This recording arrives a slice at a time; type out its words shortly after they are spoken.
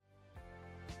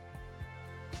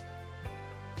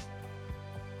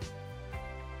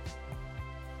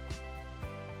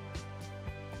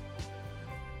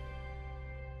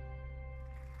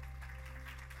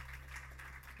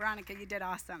Veronica, you did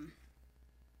awesome.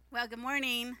 Well, good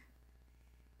morning.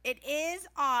 It is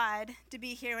odd to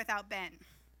be here without Ben.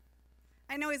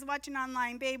 I know he's watching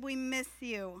online. Babe, we miss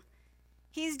you.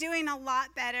 He's doing a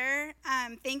lot better.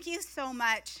 Thank you so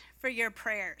much for your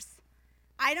prayers.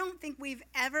 I don't think we've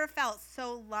ever felt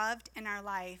so loved in our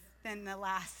life than the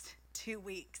last 2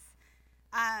 weeks.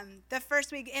 The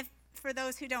first week, for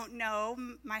those who don't know,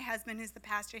 my husband, who's the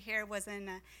pastor here, was in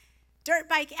a dirt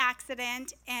bike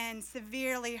accident and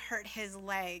severely hurt his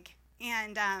leg.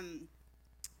 And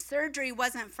surgery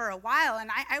wasn't for a while, and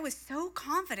I was so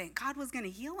confident God was going to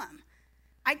heal him.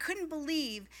 I couldn't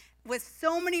believe with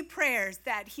so many prayers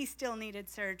that he still needed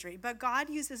surgery. But God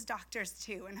uses doctors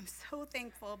too, and I'm so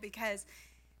thankful because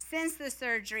since the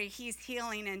surgery, he's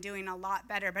healing and doing a lot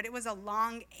better. But it was a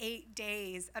long 8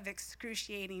 days of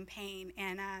excruciating pain,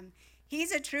 and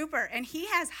he's a trooper, and he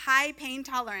has high pain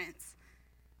tolerance.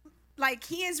 Like,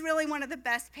 he is really one of the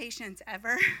best patients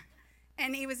ever.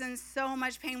 And he was in so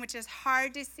much pain, which is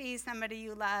hard to see somebody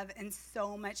you love in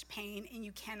so much pain, and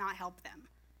you cannot help them.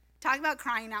 Talk about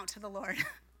crying out to the Lord.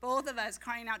 Both of us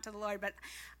crying out to the Lord. But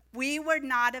we would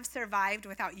not have survived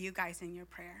without you guys in your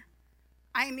prayer.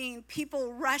 I mean,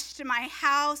 people rushed to my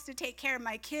house to take care of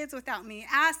my kids without me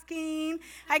asking.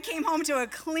 I came home to a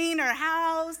cleaner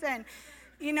house, and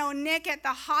Nick at the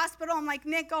hospital, I'm like,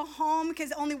 Nick, go home,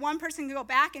 because only one person can go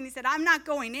back. And he said, I'm not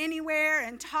going anywhere.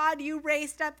 And Todd, you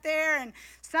raced up there, and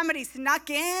somebody snuck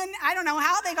in. I don't know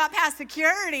how they got past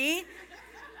security.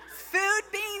 Food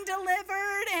being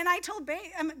delivered. And I told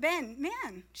Ben,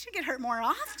 man, you should get hurt more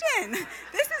often.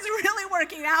 This is really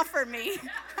working out for me.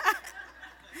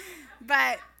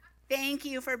 But thank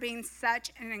you for being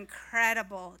such an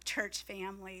incredible church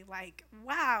family. Like,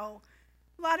 wow.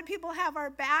 A lot of people have our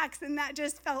backs, and that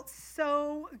just felt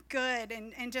so good,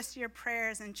 and just your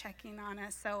prayers and checking on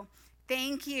us. So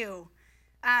thank you.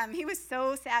 He was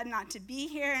so sad not to be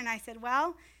here, and I said,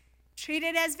 well, treat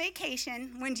it as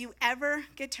vacation. When do you ever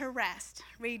get to rest?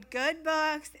 Read good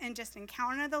books and just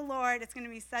encounter the Lord. It's going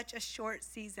to be such a short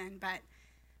season, but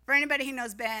for anybody who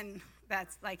knows Ben,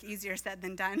 that's like easier said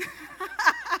than done.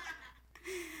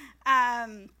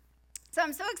 So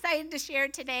I'm so excited to share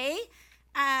today.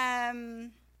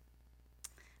 I'm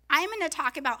going to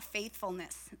talk about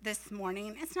faithfulness this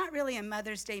morning. It's not really a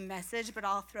Mother's Day message, but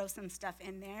I'll throw some stuff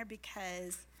in there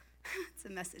because it's a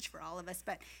message for all of us.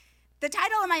 But the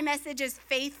title of my message is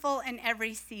Faithful in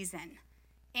Every Season.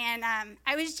 And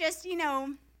I was just,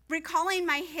 recalling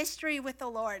my history with the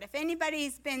Lord. If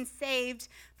anybody's been saved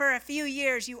for a few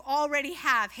years, you already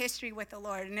have history with the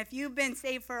Lord. And if you've been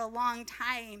saved for a long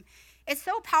time, it's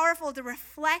so powerful to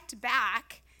reflect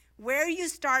back where you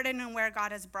started and where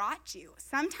God has brought you.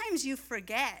 Sometimes you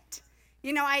forget.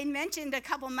 I mentioned a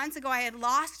couple months ago I had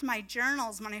lost my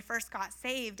journals when I first got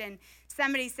saved, and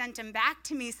somebody sent them back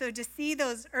to me. So to see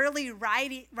those early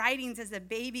writings as a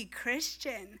baby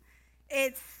Christian,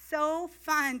 it's so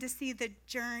fun to see the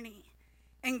journey.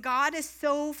 And God is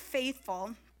so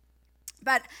faithful.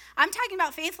 But I'm talking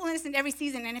about faithfulness in every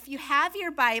season. And if you have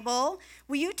your Bible,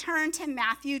 will you turn to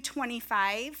Matthew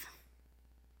 25?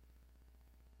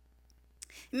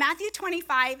 Matthew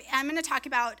 25, I'm going to talk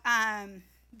about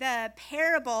the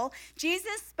parable.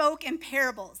 Jesus spoke in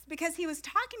parables because he was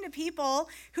talking to people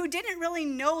who didn't really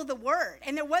know the word.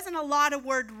 And there wasn't a lot of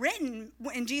word written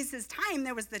in Jesus' time.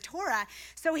 There was the Torah.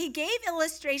 So he gave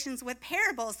illustrations with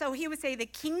parables. So he would say the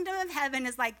kingdom of heaven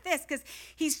is like this, because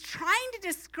he's trying to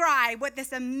describe what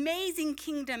this amazing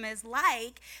kingdom is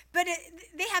like, but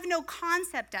they have no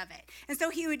concept of it. And so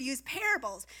he would use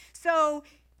parables. So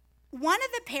one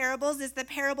of the parables is the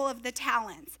parable of the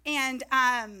talents. And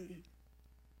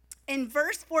in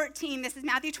verse 14, this is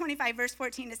Matthew 25, verse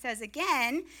 14, it says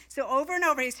again, so over and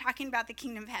over he's talking about the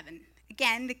kingdom of heaven.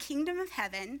 Again, the kingdom of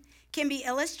heaven can be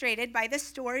illustrated by the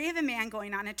story of a man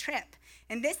going on a trip.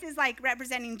 And this is like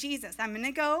representing Jesus. I'm going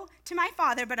to go to my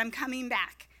Father, but I'm coming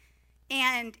back.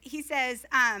 And he says,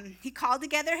 he called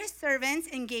together his servants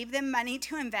and gave them money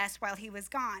to invest while he was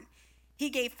gone. He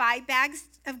gave 5 bags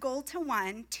of gold to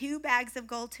one, 2 bags of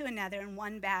gold to another, and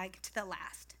 1 bag to the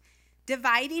last.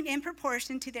 Dividing in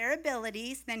proportion to their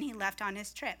abilities, then he left on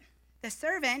his trip. The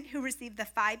servant who received the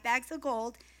 5 bags of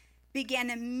gold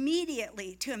began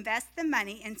immediately to invest the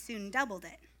money and soon doubled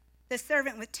it. The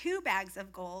servant with 2 bags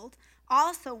of gold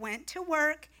also went to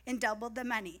work and doubled the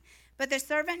money. But the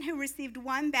servant who received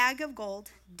 1 bag of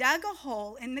gold dug a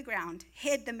hole in the ground,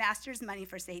 hid the master's money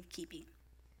for safekeeping.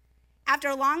 After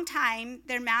a long time,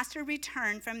 their master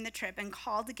returned from the trip and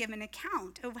called to give an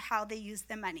account of how they used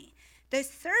the money. The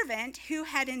servant who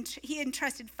he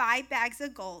entrusted 5 bags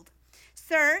of gold.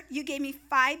 Sir, you gave me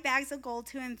 5 bags of gold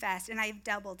to invest, and I've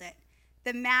doubled it.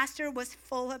 The master was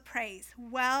full of praise.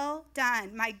 Well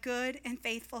done, my good and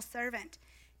faithful servant.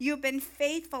 You've been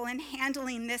faithful in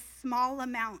handling this small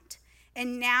amount,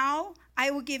 and now I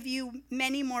will give you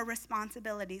many more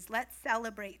responsibilities. Let's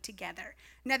celebrate together.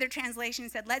 Another translation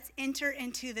said, let's enter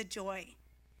into the joy.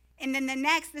 And then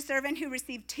the servant who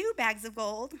received 2 bags of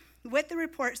gold with the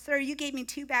report, sir, you gave me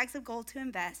 2 bags of gold to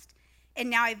invest, and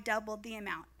now I've doubled the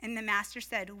amount. And the master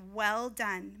said, well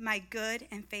done, my good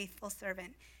and faithful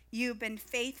servant. You've been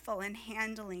faithful in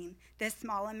handling this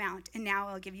small amount, and now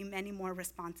I'll give you many more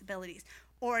responsibilities.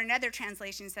 Or another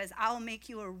translation says, I'll make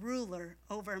you a ruler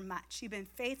over much. You've been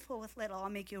faithful with little, I'll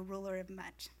make you a ruler of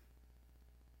much.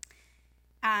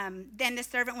 Then the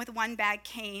servant with 1 bag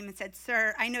came and said,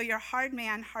 sir, I know you're a hard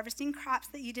man, harvesting crops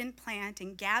that you didn't plant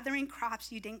and gathering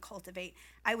crops you didn't cultivate.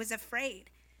 I was afraid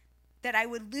that I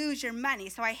would lose your money,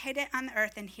 so I hid it on the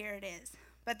earth, and here it is.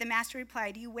 But the master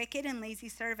replied, you wicked and lazy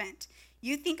servant,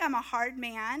 you think I'm a hard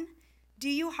man? Do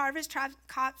you harvest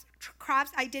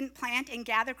crops I didn't plant and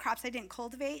gather crops I didn't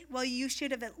cultivate? Well, you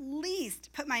should have at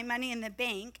least put my money in the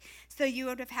bank so you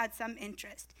would have had some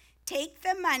interest. Take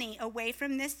the money away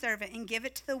from this servant and give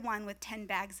it to the one with 10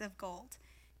 bags of gold.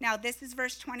 Now, this is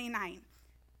verse 29.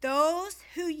 Those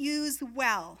who use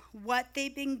well what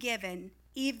they've been given,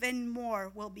 even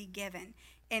more will be given,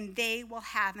 and they will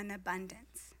have an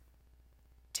abundance.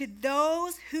 To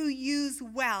those who use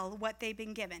well what they've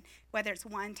been given, whether it's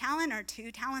 1 talent or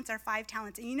 2 talents or 5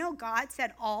 talents. And you know, God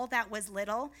said all that was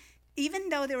little. Even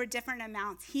though there were different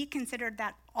amounts, he considered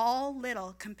that all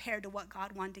little compared to what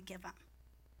God wanted to give them.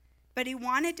 But he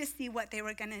wanted to see what they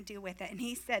were going to do with it. And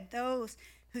he said, those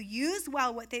who use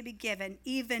well what they've been given,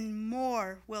 even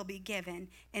more will be given,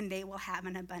 and they will have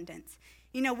an abundance.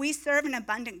 You know, we serve an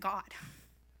abundant God.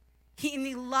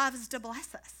 He loves to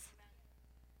bless us.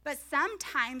 But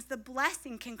sometimes the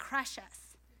blessing can crush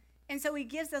us. And so he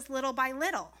gives us little by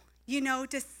little, you know,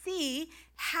 to see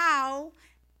how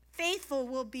faithful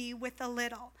we'll be with the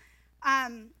little.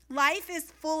 Life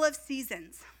is full of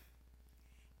seasons.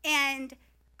 And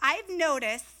I've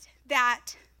noticed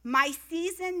that my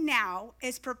season now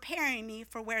is preparing me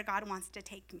for where God wants to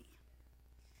take me.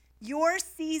 Your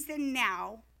season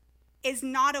now is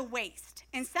not a waste.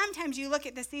 And sometimes you look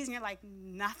at the season, you're like,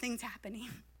 nothing's happening.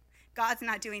 God's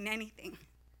not doing anything.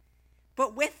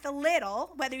 But with the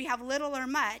little, whether you have little or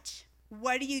much,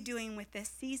 what are you doing with this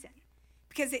season?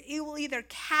 Because it will either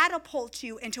catapult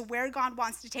you into where God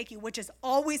wants to take you, which is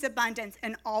always abundance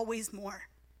and always more.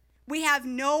 We have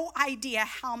no idea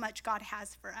how much God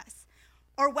has for us,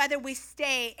 or whether we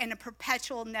stay in a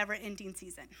perpetual, never-ending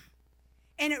season.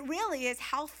 And it really is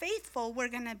how faithful we're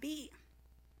going to be.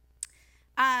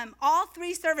 All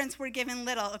 3 servants were given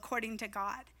little according to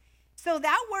God. So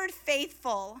that word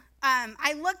faithful,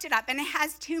 I looked it up, and it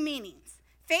has 2 meanings.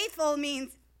 Faithful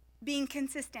means being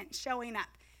consistent, showing up.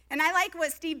 And I like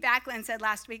what Steve Backlund said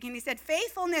last week, and he said,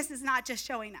 faithfulness is not just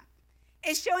showing up.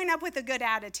 It's showing up with a good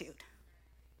attitude.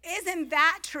 Isn't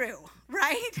that true,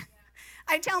 right? Yeah.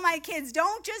 I tell my kids,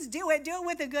 don't just do it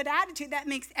with a good attitude. That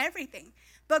makes everything.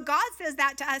 But God says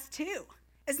that to us too.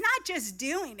 It's not just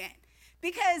doing it.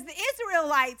 Because the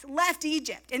Israelites left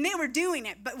Egypt, and they were doing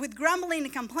it, but with grumbling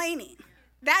and complaining.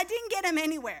 That didn't get them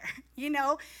anywhere, you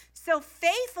know? So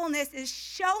faithfulness is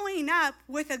showing up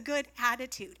with a good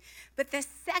attitude. But the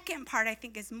second part, I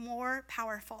think, is more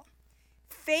powerful.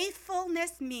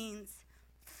 Faithfulness means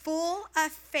full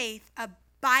of faith,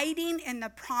 abiding in the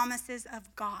promises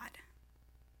of God.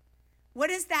 What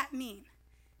does that mean?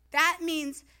 That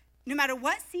means no matter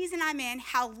what season I'm in,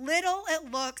 how little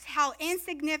it looks, how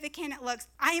insignificant it looks,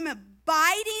 I am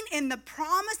abiding in the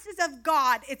promises of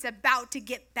God. It's about to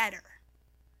get better.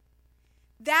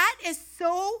 That is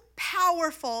so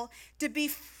powerful, to be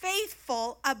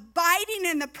faithful, abiding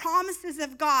in the promises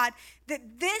of God,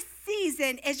 that this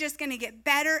season is just going to get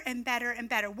better and better and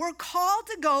better. We're called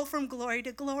to go from glory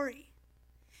to glory.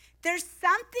 There's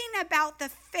something about the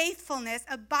faithfulness,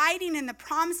 abiding in the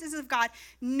promises of God,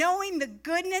 knowing the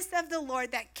goodness of the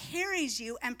Lord that carries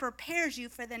you and prepares you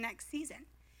for the next season.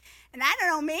 And I don't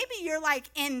know, maybe you're like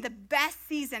in the best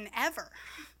season ever.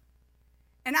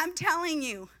 And I'm telling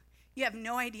you, you have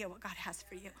no idea what God has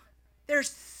for you. There's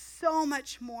so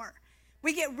much more.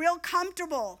 We get real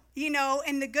comfortable, you know,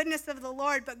 in the goodness of the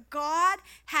Lord, but God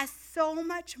has so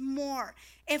much more.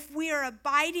 If we are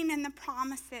abiding in the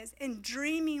promises and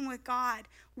dreaming with God,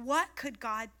 what could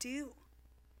God do?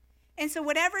 And so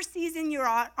whatever season you're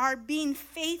on, are being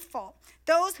faithful.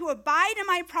 Those who abide in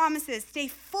my promises stay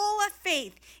full of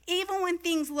faith, even when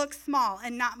things look small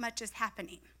and not much is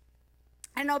happening.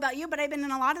 I don't know about you, but I've been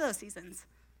in a lot of those seasons,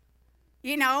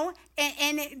 you know,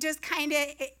 and it just kind of,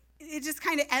 it just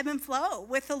kind of ebb and flow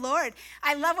with the Lord.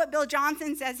 I love what Bill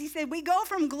Johnson says. He said, we go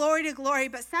from glory to glory,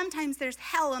 but sometimes there's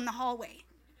hell in the hallway.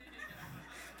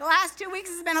 The last 2 weeks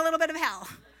has been a little bit of hell.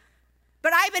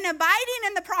 But I've been abiding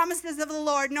in the promises of the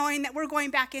Lord, knowing that we're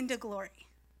going back into glory.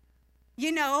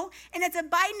 You know, and it's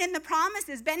abiding in the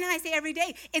promises. Ben and I say every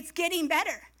day, it's getting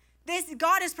better.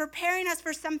 God is preparing us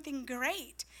for something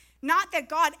great. Not that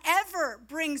God ever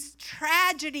brings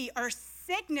tragedy or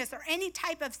sickness or any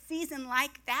type of season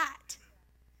like that,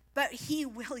 but he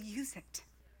will use it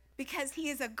because he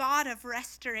is a God of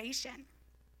restoration.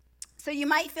 So you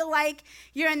might feel like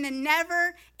you're in the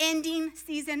never-ending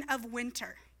season of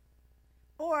winter,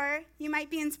 or you might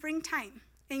be in springtime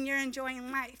and you're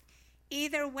enjoying life.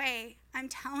 Either way, I'm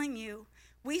telling you,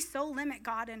 we so limit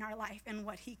God in our life and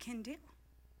what he can do.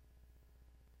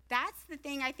 That's the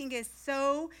thing I think is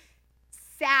so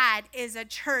sad, is a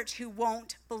church who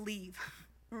won't believe,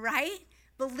 right?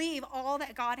 Believe all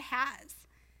that God has.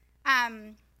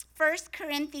 1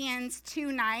 Corinthians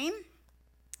 2:9.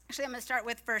 Actually, I'm going to start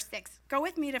with verse 6. Go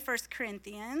with me to 1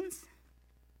 Corinthians.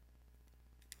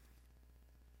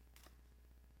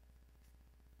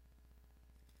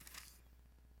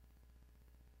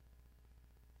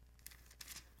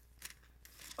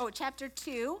 Chapter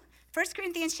 2. 1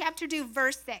 Corinthians chapter 2,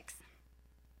 verse 6.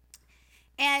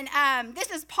 And this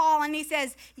is Paul, and he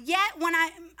says, yet when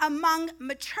I'm among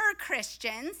mature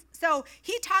Christians, so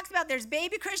he talks about there's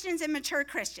baby Christians and mature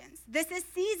Christians. This is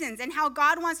seasons and how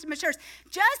God wants to mature us.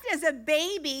 Just as a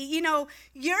baby, you know,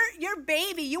 your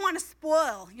baby, you want to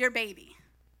spoil your baby.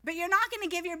 But you're not going to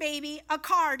give your baby a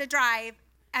car to drive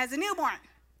as a newborn,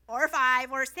 or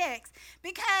 5 or 6,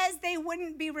 because they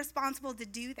wouldn't be responsible to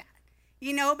do that.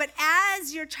 You know, but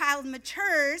as your child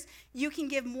matures, you can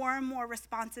give more and more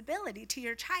responsibility to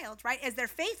your child, right? As they're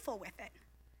faithful with it.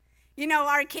 You know,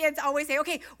 our kids always say,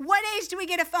 okay, what age do we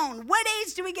get a phone? What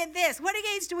age do we get this? What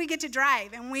age do we get to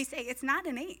drive? And we say, it's not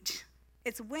an age.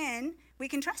 It's when we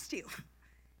can trust you.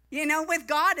 You know, with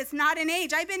God, it's not an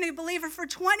age. I've been a believer for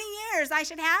 20 years. I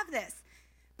should have this.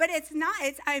 But it's not.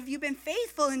 It's, have you been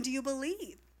faithful and do you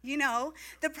believe? You know,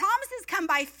 the promises come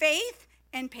by faith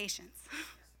and patience.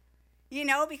 You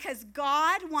know, because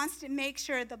God wants to make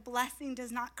sure the blessing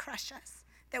does not crush us,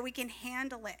 that we can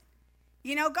handle it.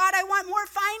 You know, God, I want more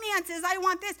finances. I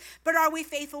want this. But are we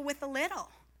faithful with a little?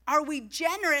 Are we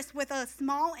generous with a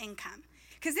small income?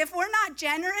 Because if we're not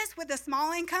generous with a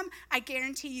small income, I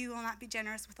guarantee you will not be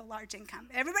generous with a large income.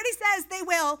 Everybody says they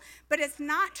will, but it's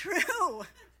not true.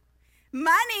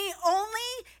 Money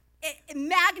only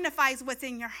magnifies what's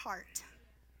in your heart.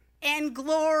 And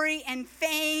glory and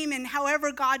fame and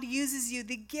however God uses you,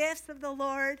 the gifts of the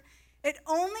Lord, it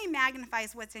only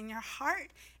magnifies what's in your heart.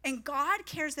 And God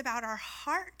cares about our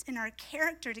heart and our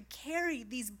character to carry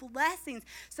these blessings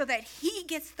so that he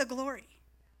gets the glory.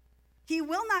 He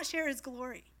will not share his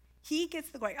glory. He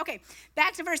gets the glory. Okay,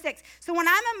 back to verse 6. So when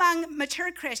I'm among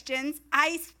mature Christians,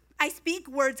 I speak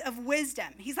words of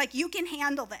wisdom. He's like, you can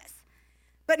handle this.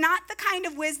 But not the kind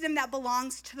of wisdom that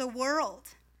belongs to the world.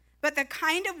 But the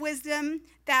kind of wisdom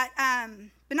that,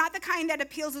 but not the kind that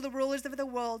appeals to the rulers of the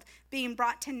world being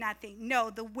brought to nothing. No,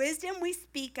 the wisdom we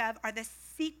speak of are the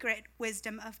secret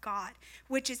wisdom of God,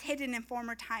 which is hidden in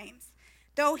former times,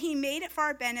 though he made it for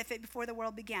our benefit before the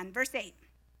world began. Verse 8,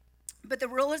 but the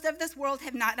rulers of this world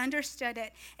have not understood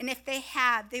it, and if they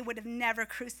had, they would have never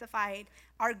crucified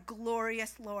our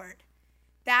glorious Lord.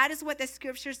 That is what the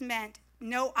scriptures meant.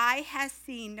 No eye has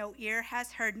seen, no ear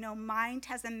has heard, no mind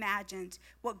has imagined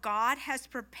what God has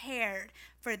prepared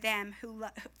for them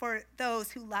for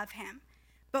those who love him.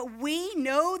 But we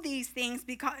know these things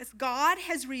because God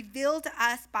has revealed to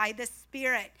us by the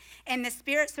Spirit. And the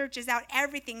Spirit searches out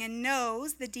everything and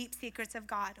knows the deep secrets of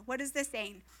God. What is this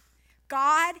saying?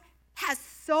 God has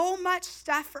so much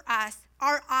stuff for us.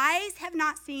 Our eyes have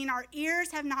not seen, our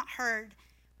ears have not heard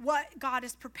what God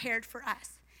has prepared for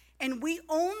us. And we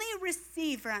only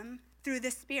receive them through the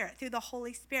Spirit, through the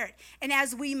Holy Spirit. And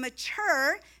as we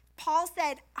mature, Paul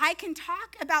said, I can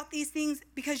talk about these things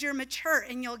because you're mature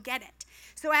and you'll get it.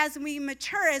 So as we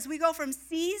mature, as we go from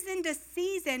season to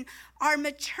season, our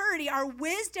maturity, our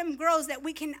wisdom grows that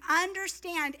we can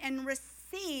understand and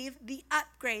receive the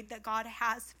upgrade that God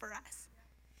has for us.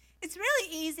 It's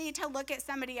really easy to look at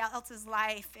somebody else's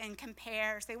life and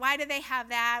compare, say, why do they have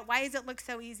that? Why does it look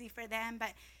so easy for them?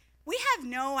 But we have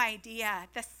no idea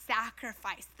the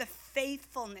sacrifice, the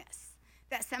faithfulness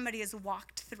that somebody has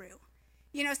walked through.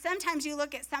 You know, sometimes you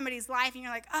look at somebody's life and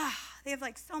you're like, oh, they have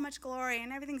like so much glory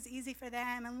and everything's easy for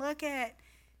them and look and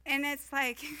it's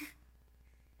like,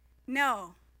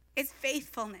 no, it's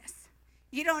faithfulness.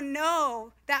 You don't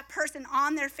know that person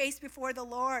on their face before the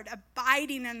Lord,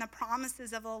 abiding in the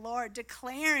promises of the Lord,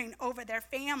 declaring over their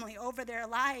family, over their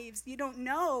lives. You don't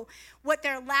know what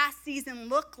their last season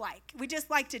looked like. We just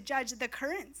like to judge the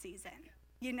current season,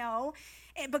 you know.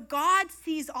 But God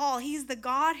sees all. He's the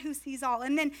God who sees all.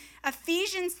 And then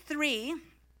Ephesians 3,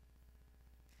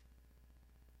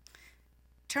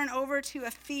 turn over to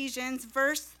Ephesians,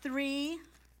 verse 3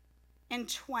 and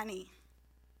 20.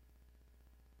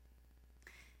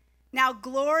 Now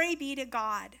glory be to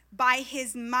God. By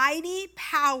his mighty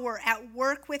power at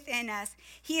work within us,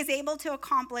 he is able to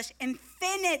accomplish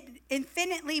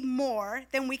infinitely more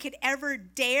than we could ever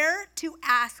dare to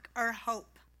ask or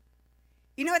hope.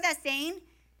 You know what that's saying?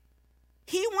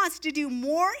 He wants to do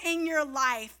more in your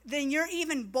life than you're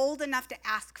even bold enough to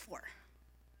ask for.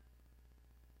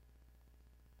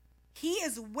 He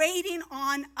is waiting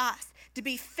on us to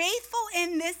be faithful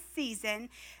in this season,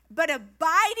 but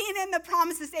abiding in the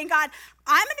promises, saying, God,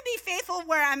 I'm going to be faithful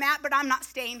where I'm at, but I'm not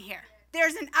staying here.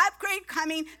 There's an upgrade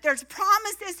coming. There's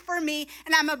promises for me,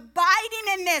 and I'm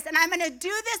abiding in this, and I'm going to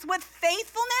do this with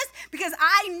faithfulness because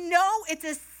I know it's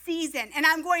a season, and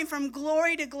I'm going from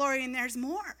glory to glory, and there's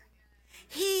more.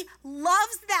 He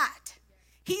loves that.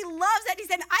 He loves that. He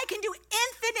said, I can do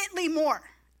infinitely more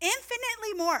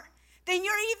than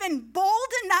you're even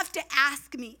bold enough to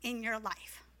ask me in your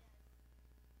life.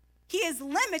 He is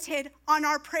limited on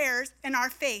our prayers and our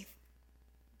faith,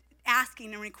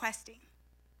 asking and requesting,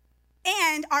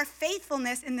 and our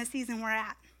faithfulness in the season we're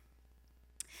at.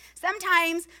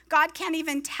 Sometimes God can't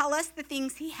even tell us the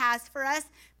things he has for us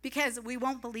because we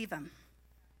won't believe him.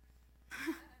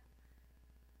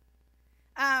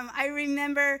 I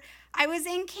remember I was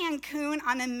in Cancun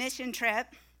on a mission trip.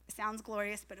 It sounds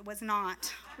glorious, but it was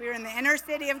not. We were in the inner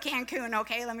city of Cancun,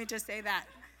 okay? Let me just say that.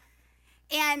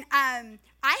 And I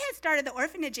had started the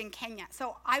orphanage in Kenya,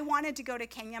 so I wanted to go to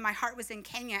Kenya. My heart was in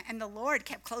Kenya, and the Lord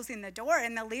kept closing the door,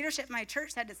 and the leadership of my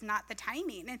church said it's not the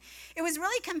timing. And it was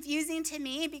really confusing to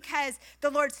me because the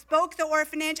Lord spoke the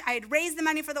orphanage. I had raised the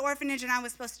money for the orphanage, and I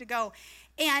was supposed to go.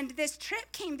 And this trip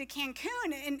came to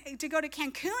Cancun, and to go to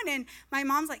Cancun, and my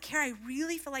mom's like, Kara, I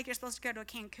really feel like you're supposed to go to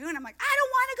Cancun. I'm like, I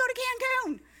don't want to go to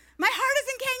Cancun. My heart is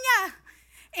in Kenya.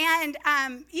 And,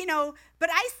 but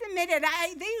I submitted.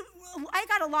 I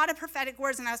got a lot of prophetic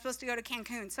words, and I was supposed to go to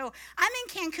Cancun. So I'm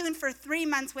in Cancun for 3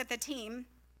 months with a team.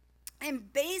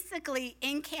 And basically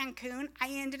in Cancun, I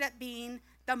ended up being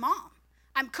the mom.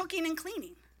 I'm cooking and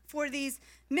cleaning for these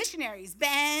missionaries,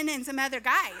 Ben and some other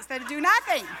guys that do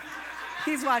nothing.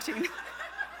 He's watching.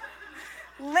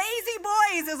 Lazy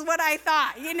boys is what I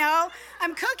thought,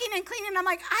 I'm cooking and cleaning. I'm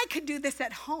like, I could do this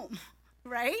at home,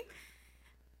 right?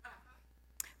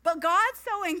 But God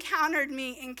so encountered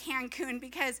me in Cancun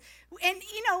because,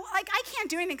 I can't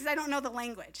do anything because I don't know the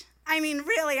language. I mean,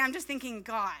 really, I'm just thinking,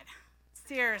 God,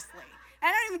 seriously.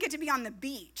 I don't even get to be on the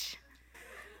beach.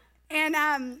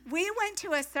 And we went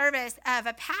to a service of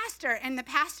a pastor, and the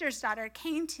pastor's daughter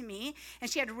came to me, and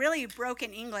she had really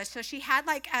broken English. So she had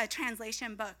like a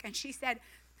translation book, and she said,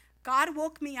 God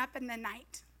woke me up in the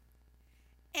night,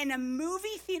 and a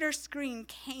movie theater screen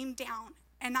came down,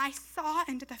 and I saw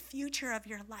into the future of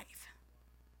your life.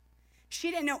 She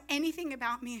didn't know anything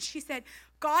about me, and she said,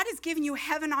 God has given you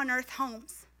heaven on earth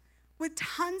homes with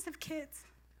tons of kids.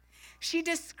 She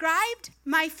described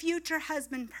my future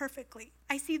husband perfectly.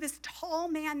 I see this tall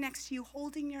man next to you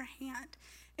holding your hand,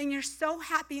 and you're so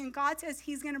happy, and God says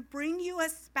he's going to bring you a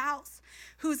spouse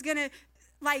who's going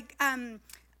to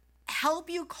help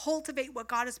you cultivate what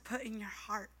God has put in your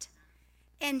heart.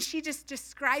 And she just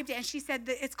described it, and she said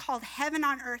that it's called Heaven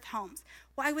on Earth Homes.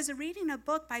 Well, I was reading a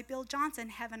book by Bill Johnson,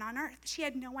 Heaven on Earth. She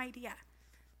had no idea.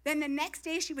 Then the next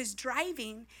day she was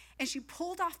driving, and she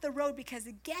pulled off the road because,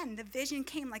 again, the vision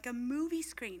came like a movie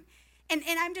screen. And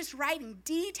I'm just writing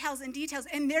details and details,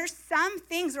 and there's some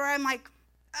things where I'm like,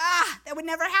 that would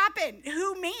never happen.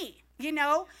 Who, me?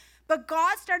 But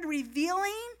God started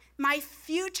revealing my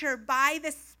future by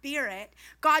the Spirit.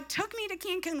 God took me to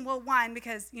Cancun, one,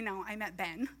 because, I met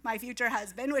Ben, my future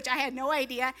husband, which I had no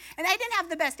idea, and I didn't have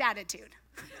the best attitude.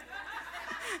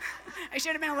 I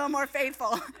should have been a little more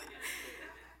faithful.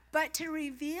 But to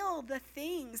reveal the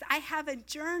things, I have a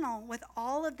journal with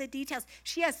all of the details.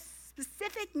 She has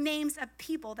specific names of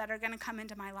people that are going to come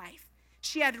into my life.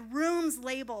 She had rooms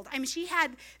labeled. She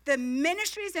had the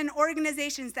ministries and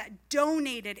organizations that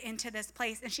donated into this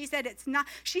place. And she said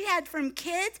she had from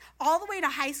kids all the way to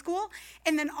high school,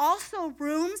 and then also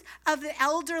rooms of the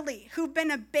elderly who've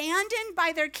been abandoned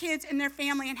by their kids and their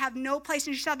family and have no place.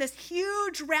 And she saw this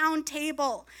huge round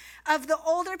table of the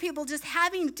older people just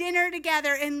having dinner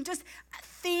together and just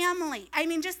family.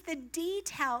 Just the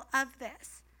detail of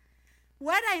this.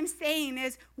 what I'm saying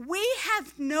is we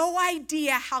have no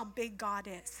idea how big God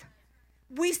is.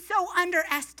 We so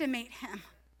underestimate him.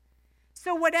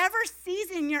 So whatever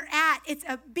season you're at, it's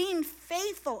being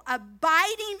faithful,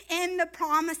 abiding in the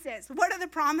promises. What are the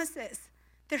promises?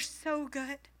 They're so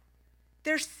good.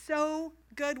 They're so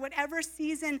good, whatever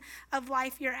season of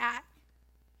life you're at.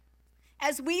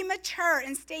 As we mature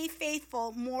and stay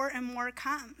faithful, more and more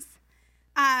comes.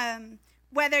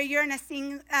 Whether you're in a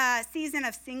season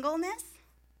of singleness,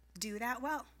 do that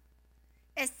well.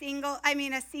 A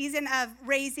season of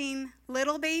raising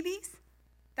little babies,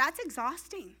 that's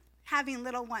exhausting, having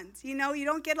little ones. You know, you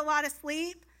don't get a lot of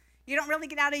sleep. You don't really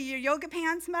get out of your yoga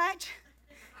pants much,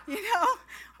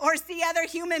 or see other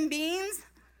human beings.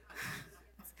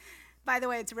 By the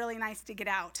way, it's really nice to get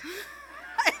out.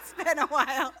 It's been a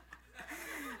while.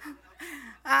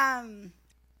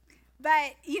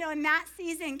 But, in that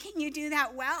season, can you do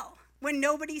that well? When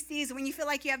nobody sees, when you feel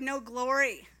like you have no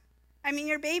glory.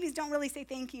 Your babies don't really say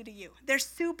thank you to you. They're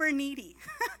super needy.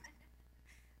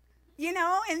 In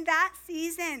that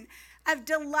season of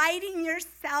delighting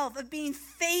yourself, of being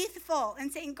faithful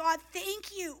and saying, God,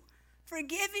 thank you for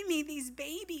giving me these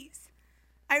babies.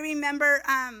 I remember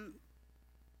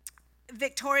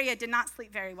Victoria did not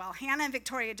sleep very well. Hannah and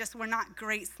Victoria just were not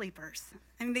great sleepers.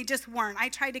 They just weren't. I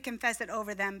tried to confess it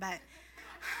over them, but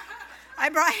I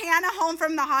brought Hannah home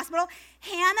from the hospital.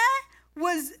 Hannah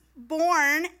was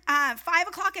born 5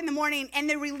 o'clock in the morning, and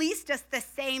they released us the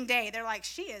same day. They're like,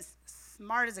 she is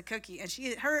smart as a cookie, and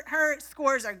her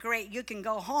scores are great. You can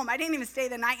go home. I didn't even stay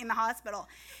the night in the hospital.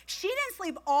 She didn't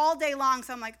sleep all day long,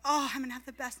 so I'm like, I'm going to have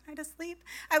the best night of sleep.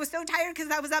 I was so tired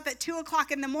because I was up at 2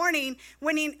 o'clock in the morning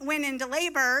went into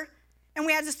labor, and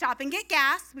we had to stop and get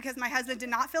gas because my husband did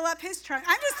not fill up his trunk.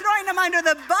 I'm just throwing him under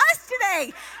the bus today.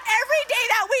 Every day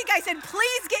that week, I said,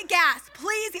 please get gas.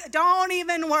 Please, don't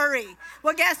even worry.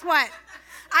 Well, guess what?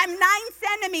 I'm 9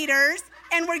 centimeters,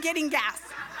 and we're getting gas.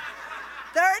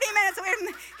 30 minutes away from,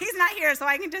 he's not here, so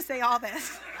I can just say all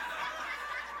this.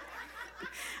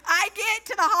 I get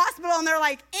to the hospital, and they're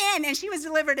like, in, and she was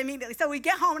delivered immediately. So we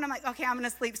get home, and I'm like, okay, I'm going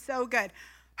to sleep so good.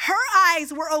 Her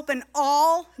eyes were open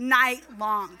all night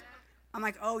long. I'm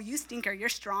like, oh, you stinker, you're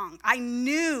strong. I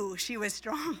knew she was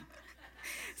strong.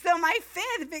 So my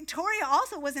 5th, Victoria,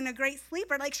 also wasn't a great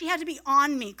sleeper. Like, she had to be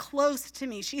on me, close to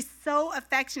me. She's so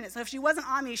affectionate. So if she wasn't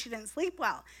on me, she didn't sleep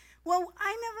well. Well,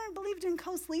 I never believed in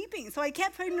co-sleeping, so I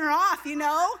kept putting her off,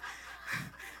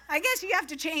 I guess you have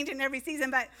to change in every season,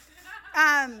 but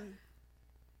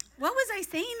what was I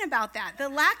saying about that? The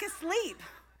lack of sleep.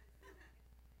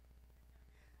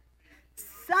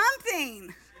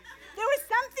 Something. There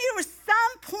was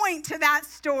some point to that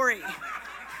story.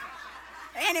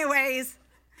 Anyways,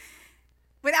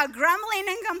 without grumbling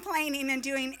and complaining and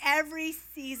doing every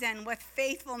season with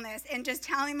faithfulness and just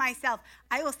telling myself,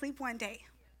 I will sleep one day.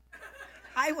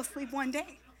 I will sleep one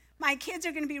day. My kids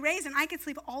are going to be raised, and I could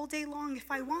sleep all day long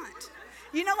if I want.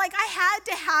 I had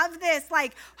to have this,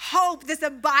 hope, this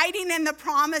abiding in the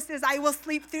promises. I will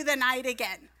sleep through the night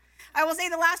again. I will say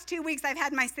the last 2 weeks I've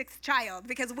had my 6th child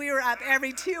because we were up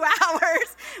every 2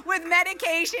 hours with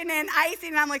medication and icing.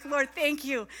 And I'm like, Lord, thank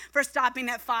you for stopping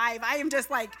at 5. I am just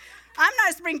like, I'm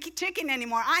not a spring chicken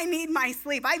anymore. I need my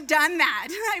sleep. I've done that.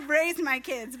 I've raised my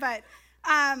kids. But,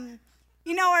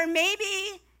 or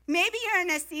maybe you're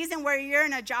in a season where you're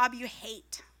in a job you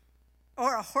hate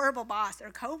or a horrible boss or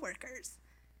coworkers.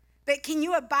 But can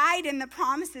you abide in the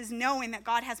promises knowing that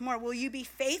God has more? Will you be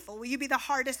faithful? Will you be the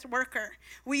hardest worker?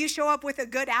 Will you show up with a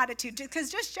good attitude?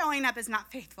 Because just showing up is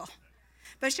not faithful,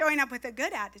 but showing up with a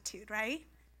good attitude, right?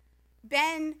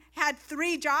 Ben had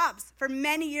 3 jobs for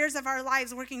many years of our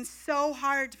lives, working so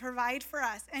hard to provide for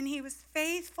us, and he was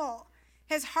faithful.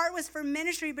 His heart was for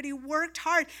ministry, but he worked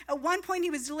hard. At one point, he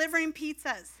was delivering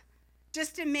pizzas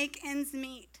just to make ends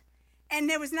meet. And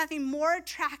there was nothing more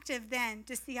attractive than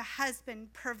to see a husband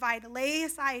lay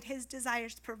aside his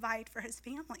desires to provide for his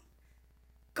family.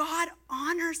 God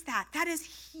honors that. That is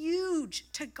huge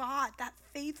to God, that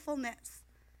faithfulness,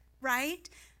 right?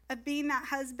 Of being that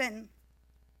husband.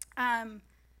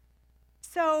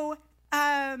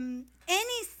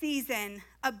 Any season,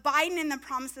 abiding in the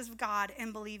promises of God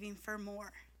and believing for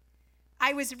more.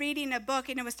 I was reading a book,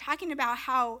 and it was talking about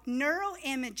how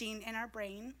neuroimaging in our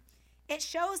brain, it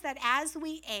shows that as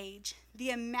we age,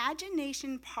 the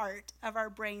imagination part of our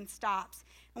brain stops,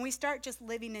 and we start just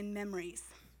living in memories.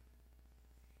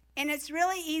 And it's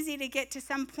really easy to get to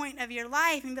some point of your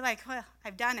life and be like, well,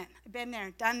 I've done it. I've been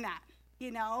there, done that.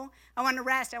 I want to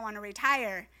rest. I want to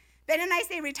retire. Ben and I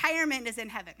say retirement is in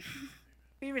heaven.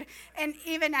 And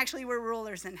even actually we're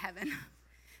rulers in heaven.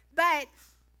 But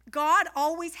God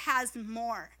always has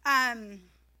more.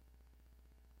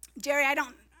 Jerry,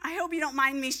 I hope you don't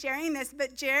mind me sharing this,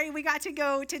 but Jerry, we got to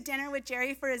go to dinner with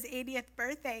Jerry for his 80th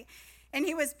birthday, and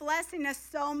he was blessing us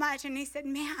so much, and he said,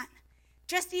 man,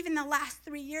 just even the last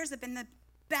 3 years have been the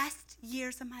best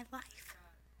years of my life.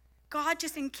 God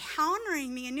just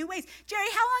encountering me in new ways. Jerry,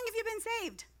 how long have you been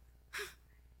saved?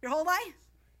 Your whole life?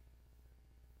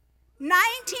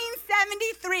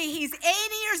 1973, he's 80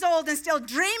 years old and still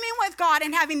dreaming with God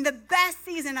and having the best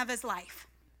season of his life.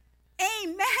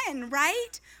 Amen,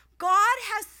 right? God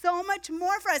has so much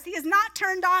more for us. He has not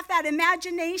turned off that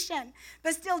imagination,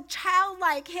 but still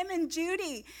childlike, him and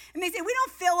Judy. And they say, we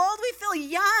don't feel old, we feel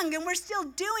young, and we're still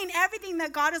doing everything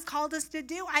that God has called us to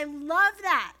do. I love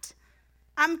that.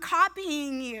 I'm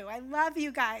copying you. I love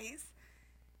you guys.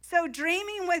 So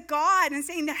dreaming with God and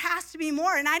saying there has to be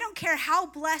more, and I don't care how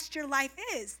blessed your life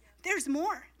is, there's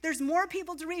more. There's more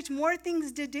people to reach, more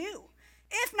things to do.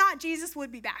 If not, Jesus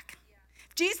would be back.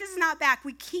 If Jesus is not back,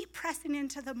 we keep pressing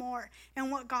into the more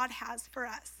and what God has for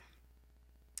us.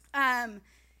 And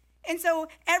so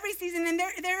every season, and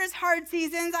there is hard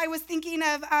seasons. I was thinking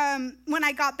of when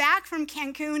I got back from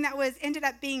Cancun, ended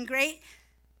up being great.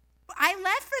 I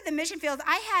left for the mission field.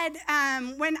 I had,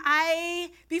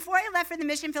 before I left for the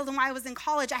mission field and when I was in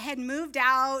college, I had moved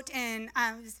out and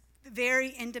was very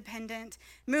independent,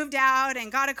 moved out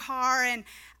and got a car. And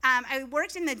I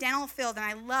worked in the dental field, and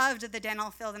I loved the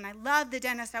dental field, and I loved the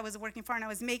dentist I was working for, and I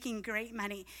was making great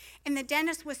money. And the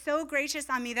dentist was so gracious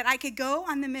on me that I could go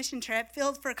on the mission trip,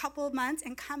 field for a couple of months,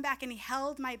 and come back, and he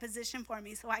held my position for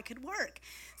me so I could work.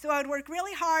 So I would work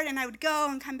really hard, and I would go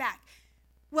and come back.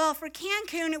 Well, for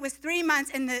Cancun, it was 3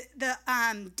 months, and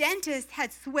the dentist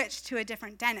had switched to a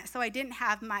different dentist. So I didn't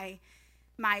have my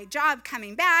job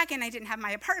coming back, and I didn't have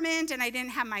my apartment, and I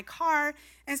didn't have my car.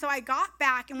 And so I got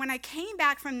back, and when I came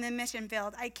back from the mission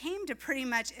field, I came to pretty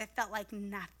much, it felt like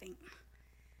nothing.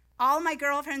 All my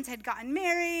girlfriends had gotten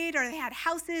married, or they had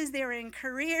houses, they were in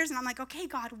careers, and I'm like, okay,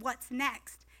 God, what's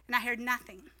next? And I heard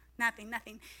nothing.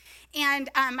 And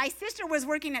my sister was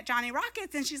working at Johnny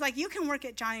Rockets, and she's like, you can work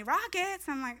at Johnny Rockets.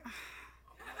 I'm like, oh.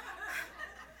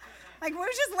 Like, we're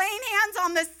just laying hands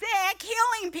on the sick,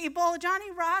 healing people,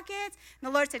 Johnny Rockets. And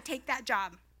the Lord said, take that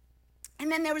job.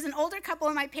 And then there was an older couple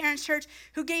in my parents' church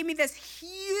who gave me this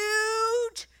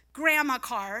huge grandma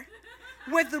car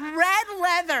with red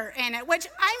leather in it, which,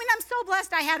 I'm so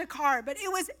blessed I had a car, but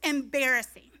it was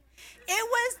embarrassing. It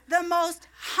was the most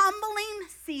humbling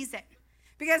season.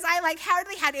 Because I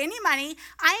hardly had any money.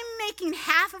 I'm making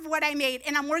half of what I made,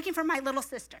 and I'm working for my little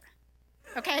sister,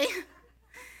 okay?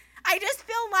 I just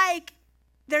feel like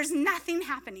there's nothing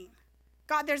happening.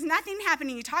 God, there's nothing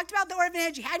happening. You talked about the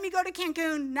orphanage. You had me go to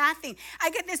Cancun, nothing. I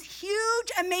get this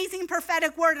huge, amazing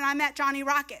prophetic word, and I'm at Johnny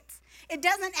Rockets. It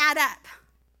doesn't add up.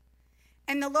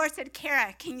 And the Lord said,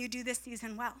 Kara, can you do this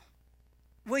season well?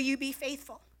 Will you be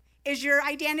faithful? Is your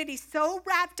identity so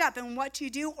wrapped up in what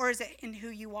you do, or is it in who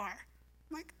you are?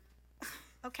 I'm like,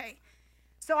 okay.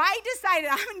 So I decided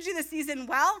I'm going to do the season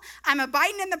well. I'm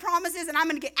abiding in the promises, and I'm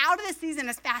going to get out of the season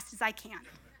as fast as I can.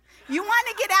 You want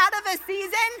to get out of a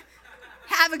season?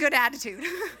 Have a good attitude.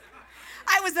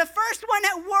 I was the first one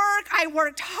at work. I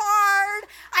worked hard.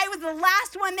 I was the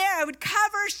last one there. I would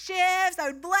cover shifts. I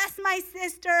would bless my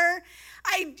sister.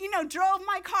 I, drove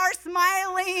my car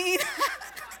smiling.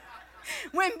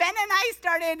 When Ben and I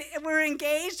were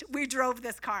engaged, we drove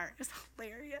this car. It was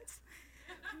hilarious.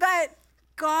 But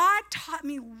God taught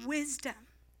me wisdom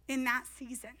in that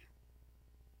season.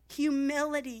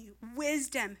 Humility,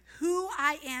 wisdom, who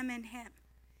I am in him.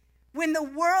 When the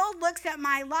world looks at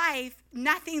my life,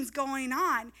 nothing's going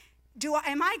on.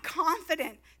 Am I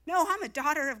confident? No, I'm a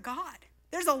daughter of God.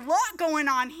 There's a lot going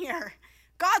on here.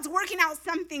 God's working out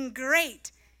something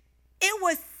great. It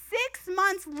was 6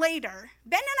 months later.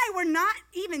 Ben and I were not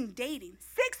even dating.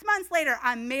 6 months later,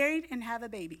 I'm married and have a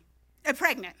baby.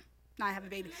 Pregnant. Not have a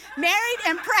baby. Married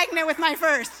and pregnant with my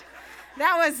first.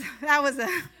 That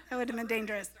would have been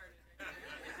dangerous.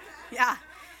 Yeah.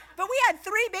 But we had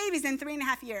 3 babies in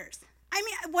 3.5 years.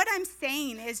 What I'm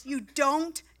saying is you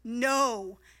don't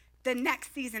know the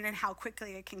next season and how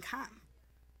quickly it can come.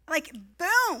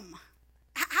 Boom.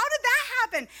 How did that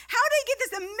happen? How did I get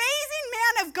this amazing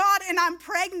man of God and I'm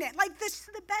pregnant? This is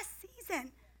the best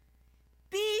season.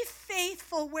 Be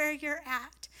faithful where you're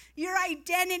at. Your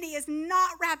identity is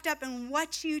not wrapped up in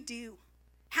what you do,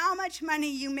 how much money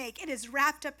you make. It is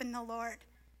wrapped up in the Lord.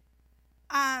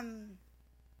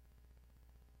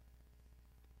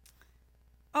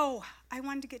 I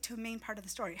wanted to get to a main part of the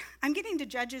story. I'm getting to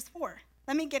Judges 4.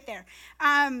 Let me get there.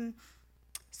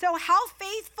 So how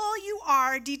faithful you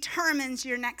are determines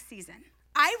your next season.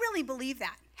 I really believe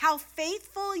that. How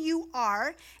faithful you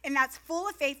are, and that's full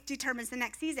of faith determines the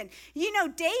next season. You know,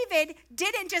 David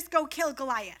didn't just go kill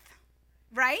Goliath,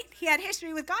 right? He had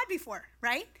history with God before,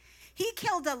 right? He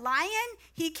killed a lion,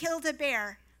 he killed a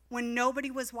bear when nobody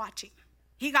was watching.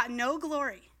 He got no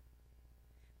glory.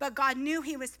 But God knew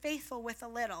he was faithful with a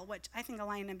little, which I think a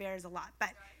lion and bear is a lot, but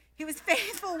he was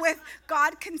faithful with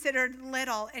God considered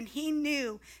little, and he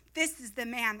knew this is the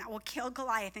man that will kill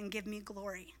Goliath and give me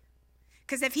glory.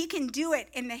 Because if he can do it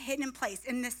in the hidden place,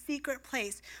 in the secret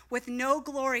place, with no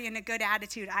glory and a good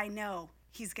attitude, I know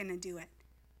he's going to do it.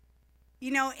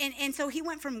 You know, and so he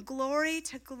went from glory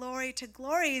to glory to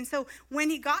glory. And so when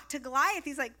he got to Goliath,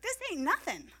 he's like, this ain't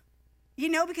nothing. You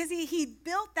know, because he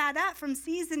built that up from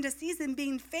season to season,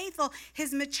 being faithful.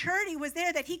 His maturity was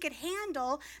there that he could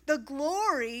handle the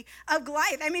glory of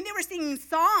Goliath. I mean, they were singing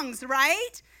songs,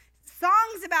 right?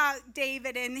 Songs about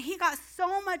David, and he got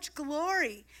so much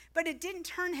glory, but it didn't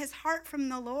turn his heart from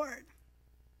the Lord.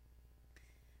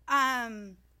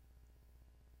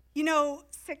 You know,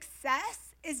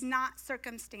 success is not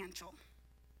circumstantial.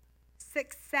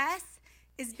 Success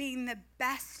is being the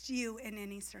best you in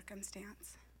any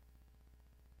circumstance.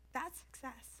 That's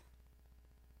success.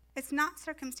 It's not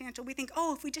circumstantial. We think,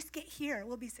 oh, if we just get here,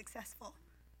 we'll be successful.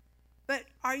 But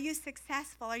are you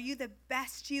successful? Are you the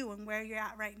best you in where you're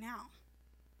at right now?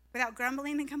 Without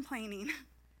grumbling and complaining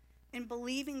and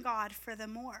believing God for the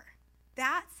more.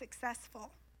 That's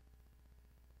successful.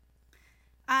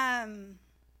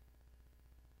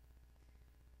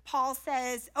 Paul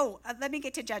says, let me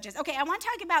get to Judges. Okay, I want to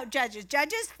talk about Judges.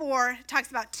 Judges 4 talks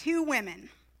about two women.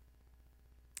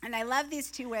 And I love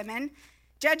these two women.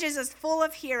 Judges is full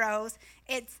of heroes.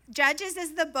 Judges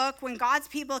is the book when God's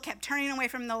people kept turning away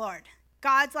from the Lord.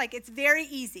 God's like, it's very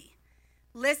easy.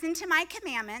 Listen to my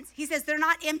commandments. He says they're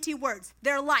not empty words.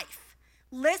 They're life.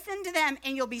 Listen to them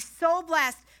and you'll be so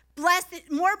blessed,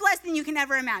 more blessed than you can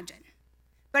ever imagine.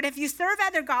 But if you serve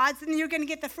other gods, then you're going to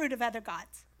get the fruit of other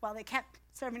gods. Well, they kept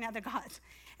serving other gods.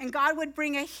 And God would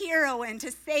bring a hero in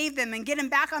to save them and get them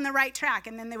back on the right track,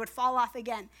 and then they would fall off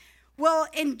again. Well,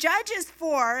 in Judges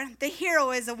 4, the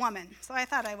hero is a woman. So I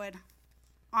thought I would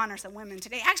honor some women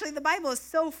today. Actually, the Bible is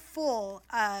so full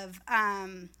of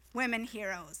women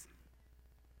heroes.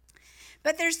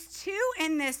 But there's two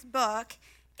in this book,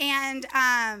 and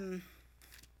let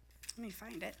me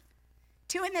find it.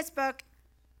 Two in this book,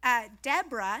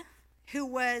 Deborah, who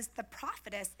was the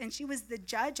prophetess, and she was the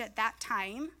judge at that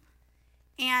time,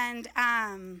 and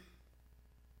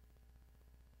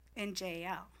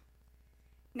Jael.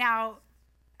 Now,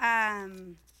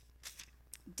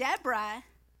 Deborah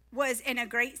was in a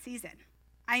great season.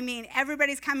 I mean,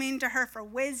 everybody's coming to her for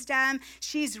wisdom.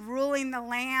 She's ruling the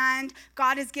land.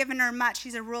 God has given her much.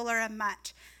 She's a ruler of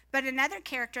much. But another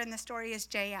character in the story is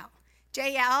Jael.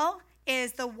 Jael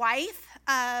is the wife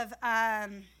of a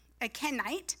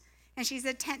Kenite, and she's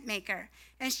a tent maker.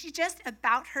 And she's just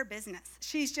about her business.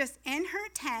 She's just in her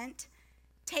tent,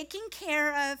 taking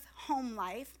care of home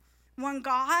life, when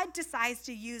God decides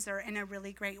to use her in a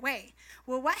really great way.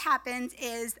 Well, what happens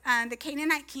is the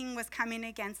Canaanite king was coming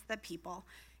against the people.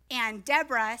 And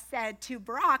Deborah said to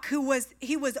Barak,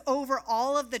 he was over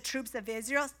all of the troops of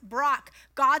Israel, Barak,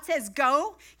 God says,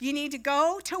 go, you need to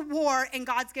go to war, and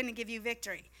God's going to give you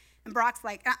victory. And Barak's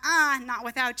like, not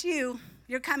without you.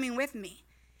 You're coming with me.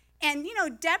 And, you know,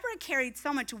 Deborah carried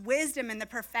so much wisdom in the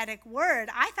prophetic word.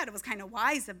 I thought it was kind of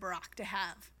wise of Barak to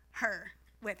have her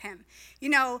with him. You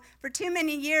know, for too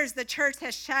many years, the church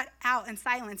has shut out and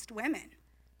silenced women.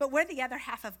 But we're the other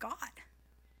half of God.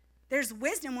 There's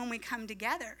wisdom when we come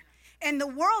together. And the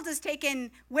world has taken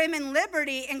women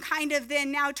liberty and kind of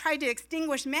then now tried to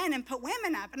extinguish men and put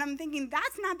women up. And I'm thinking,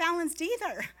 that's not balanced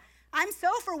either. I'm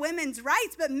so for women's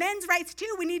rights, but men's rights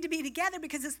too. We need to be together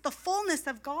because it's the fullness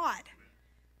of God.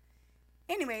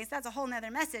 Anyways, that's a whole nother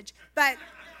message. But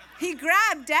he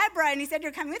grabbed Deborah and he said,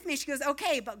 you're coming with me. She goes,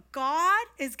 okay, but God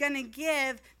is going to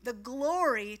give the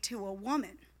glory to a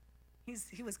woman.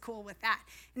 He was cool with that.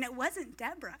 And it wasn't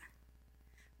Deborah.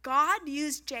 God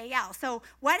used Jael. So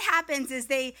what happens is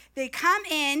they come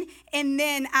in, and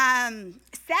then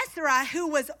Sisera, who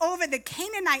was over the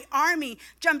Canaanite army,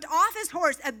 jumped off his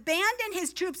horse, abandoned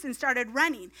his troops, and started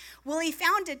running. Well, he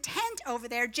found a tent over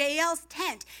there, Jael's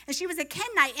tent, and she was a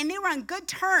Kenite, and they were on good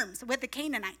terms with the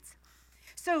Canaanites.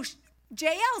 So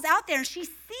Jael's out there, and she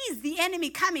sees the enemy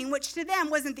coming, which to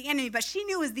them wasn't the enemy, but she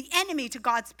knew was the enemy to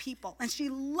God's people, and she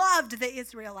loved the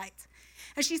Israelites.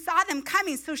 And she saw them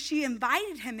coming, so she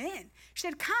invited him in. She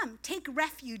said, come, take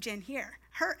refuge in here.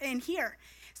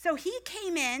 So he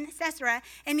came in, Sisera,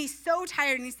 and he's so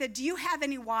tired, and he said, do you have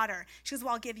any water? She goes,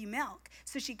 well, I'll give you milk.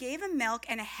 So she gave him milk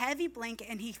and a heavy blanket,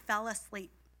 and he fell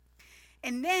asleep.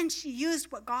 And then she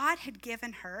used what God had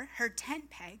given her, her tent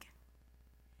peg,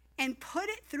 and put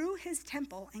it through his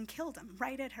temple and killed him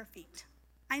right at her feet.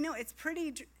 I know it's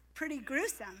pretty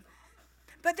gruesome.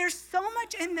 But there's so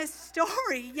much in this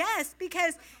story, yes,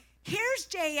 because here's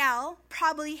Jael,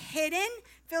 probably hidden,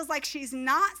 feels like she's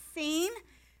not seen.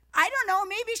 I don't know,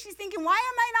 maybe she's thinking, why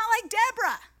am I not like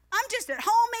Deborah? I'm just at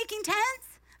home making tents.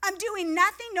 I'm doing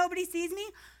nothing. Nobody sees me.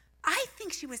 I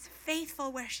think she was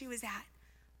faithful where she was at.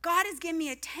 God has given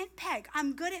me a tent peg.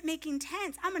 I'm good at making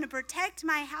tents. I'm going to protect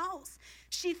my house.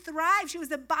 She thrived. She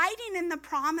was abiding in the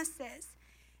promises.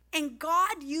 And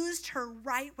God used her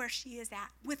right where she is at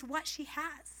with what she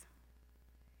has.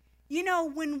 You know,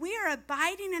 when we are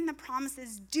abiding in the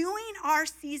promises, doing our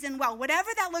season well, whatever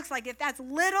that looks like, if that's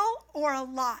little or a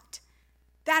lot,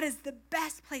 that is the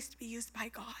best place to be used by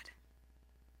God.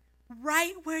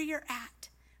 Right where you're at.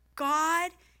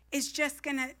 God is just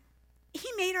he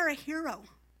made her a hero.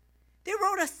 They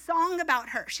wrote a song about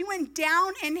her. She went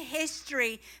down in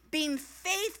history being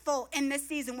faithful in this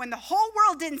season. When the whole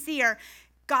world didn't see her,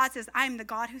 God says, I'm the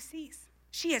God who sees.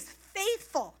 She is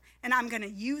faithful, and I'm going to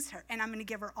use her, and I'm going to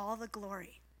give her all the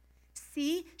glory.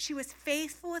 See, she was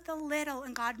faithful with a little,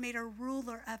 and God made her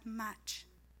ruler of much.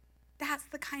 That's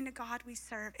the kind of God we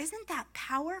serve. Isn't that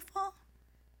powerful?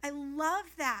 I love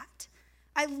that.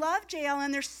 I love Jael,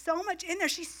 and there's so much in there.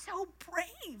 She's so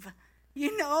brave.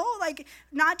 You know, like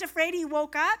not afraid he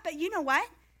woke up, but you know what?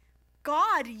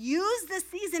 God used the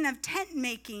season of tent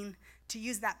making to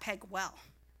use that peg well.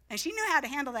 And she knew how to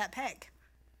handle that peg,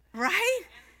 right?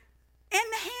 And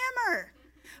the hammer.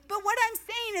 But what I'm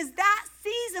saying is that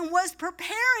season was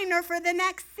preparing her for the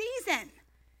next season.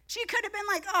 She could have been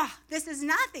like, oh, this is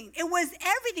nothing. It was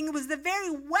everything. It was the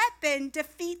very weapon to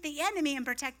defeat the enemy and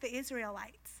protect the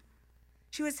Israelites.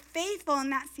 She was faithful in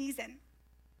that season.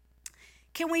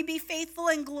 Can we be faithful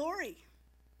in glory?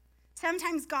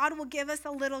 Sometimes God will give us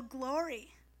a little glory.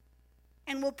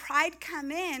 And will pride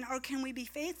come in, or can we be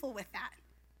faithful with that?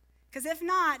 Because if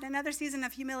not, another season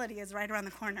of humility is right around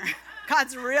the corner.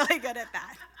 God's really good at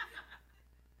that.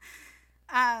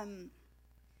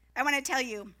 I want to tell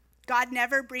you, God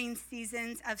never brings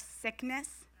seasons of sickness,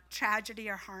 tragedy,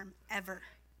 or harm, ever.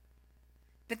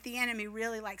 But the enemy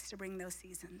really likes to bring those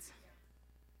seasons.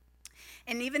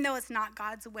 And even though it's not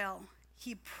God's will,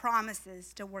 he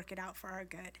promises to work it out for our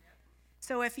good.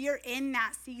 So if you're in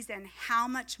that season, how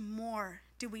much more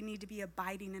do we need to be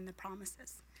abiding in the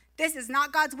promises? This is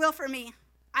not God's will for me.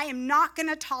 I am not going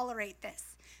to tolerate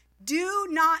this. Do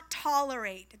not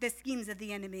tolerate the schemes of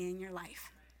the enemy in your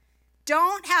life.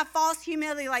 Don't have false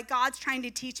humility like God's trying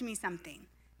to teach me something.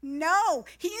 No,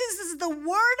 he uses the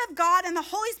word of God and the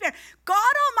Holy Spirit. God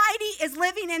Almighty is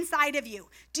living inside of you.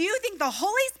 Do you think the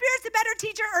Holy Spirit's a better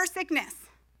teacher or sickness?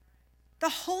 The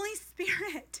Holy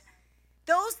Spirit.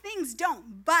 Those things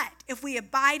don't. But if we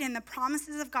abide in the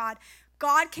promises of God,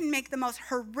 God can make the most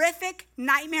horrific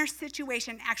nightmare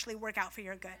situation actually work out for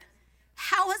your good.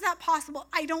 How is that possible?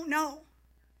 I don't know.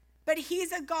 But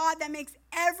he's a God that makes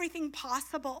everything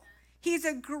possible. He's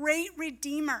a great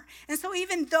redeemer. And so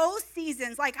even those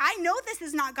seasons, like I know this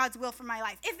is not God's will for my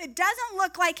life. If it doesn't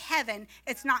look like heaven,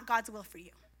 it's not God's will for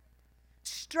you.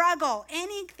 Struggle,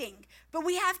 anything. But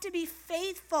we have to be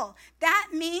faithful. That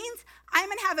means I'm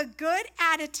going to have a good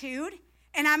attitude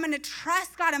and I'm going to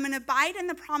trust God. I'm going to abide in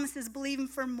the promises, believing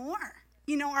for more.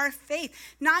 You know, our faith,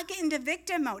 not get into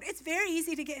victim mode. It's very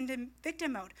easy to get into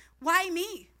victim mode. Why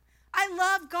me? I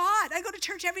love God. I go to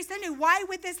church every Sunday. Why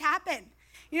would this happen?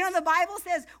 You know, the Bible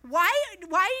says, why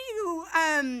are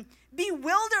you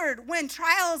bewildered when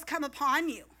trials come upon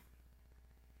you?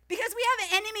 Because we have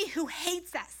an enemy who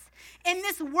hates us. And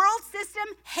this world system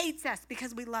hates us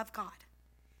because we love God.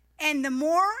 And the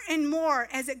more and more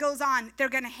as it goes on, they're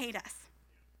going to hate us.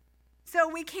 So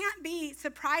we can't be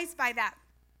surprised by that.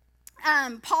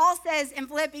 Paul says in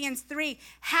Philippians 3,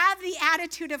 have the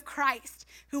attitude of Christ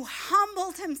who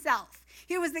humbled himself.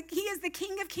 He is the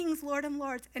King of Kings, Lord of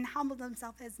Lords, and humbled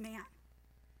himself as man.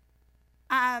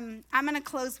 I'm going to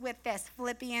close with this,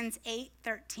 Philippians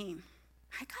 8:13.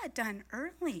 I got done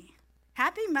early.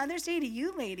 Happy Mother's Day to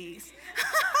you, ladies.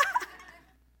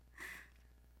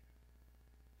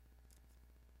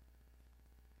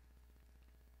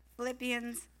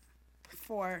 Philippians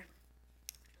 4.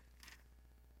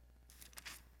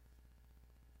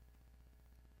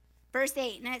 Verse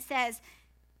 8, and it says,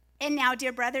 and now,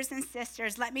 dear brothers and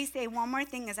sisters, let me say one more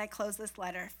thing as I close this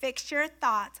letter. Fix your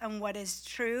thoughts on what is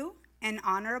true and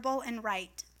honorable and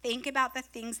right. Think about the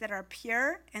things that are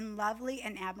pure and lovely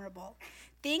and admirable.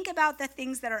 Think about the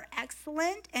things that are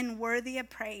excellent and worthy of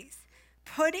praise.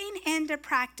 putting into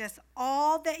practice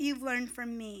all that you've learned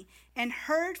from me and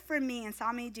heard from me and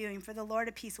saw me doing, for the Lord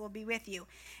of peace will be with you.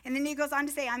 And then he goes on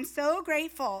to say, I'm so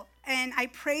grateful and I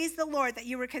praise the Lord that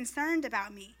you were concerned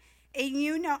about me.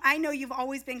 And I know you've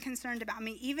always been concerned about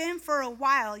me. Even for a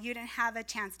while, you didn't have a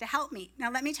chance to help me. Now,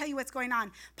 let me tell you what's going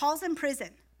on. Paul's in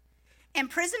prison, and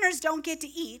prisoners don't get to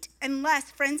eat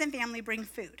unless friends and family bring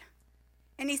food.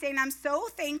 And he's saying, I'm so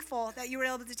thankful that you were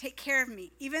able to take care of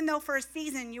me, even though for a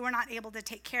season you were not able to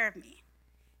take care of me.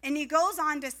 And he goes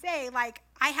on to say,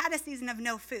 I had a season of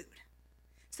no food.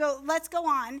 So let's go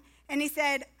on. And he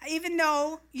said, even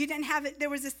though you didn't have it,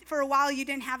 for a while you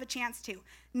didn't have a chance to.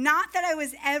 Not that I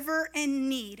was ever in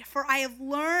need, for I have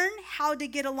learned how to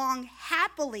get along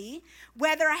happily,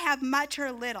 whether I have much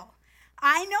or little.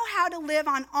 I know how to live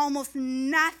on almost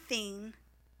nothing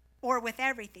or with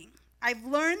everything. I've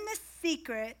learned the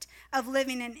secret of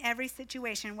living in every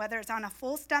situation, whether it's on a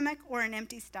full stomach or an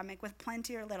empty stomach, with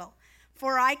plenty or little.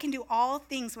 For I can do all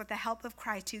things with the help of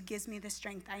Christ who gives me the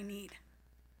strength I need.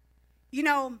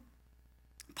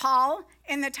 Paul,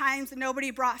 in the times that nobody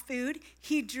brought food,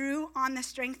 he drew on the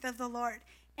strength of the Lord.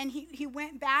 And he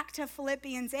went back to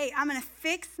Philippians 8. I'm going to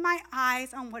fix my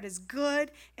eyes on what is good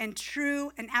and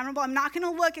true and admirable. I'm not going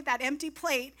to look at that empty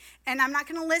plate, and I'm not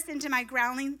going to listen to my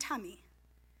growling tummy.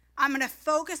 I'm going to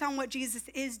focus on what Jesus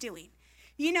is doing.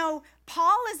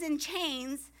 Paul is in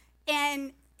chains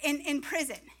and in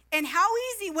prison. And how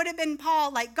easy would it have been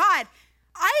Paul, God,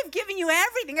 I've given you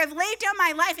everything. I've laid down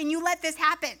my life, and you let this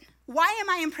happen. Why am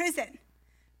I in prison?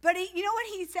 But you know what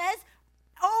he says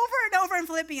over and over in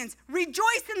Philippians?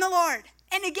 Rejoice in the Lord.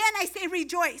 And again, I say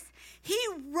rejoice. He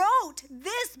wrote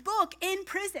this book in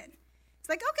prison. It's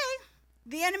okay,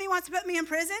 the enemy wants to put me in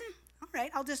prison. All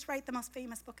right, I'll just write the most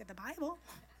famous book of the Bible.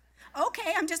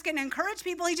 Okay, I'm just going to encourage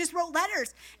people. He just wrote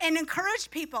letters and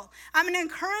encouraged people. I'm going to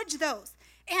encourage those.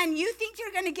 And you think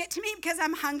you're going to get to me because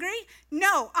I'm hungry?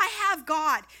 No, I have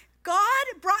God. God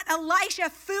brought Elisha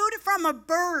food from a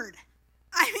bird.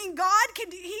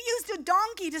 He used a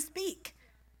donkey to speak.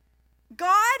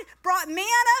 God brought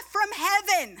manna from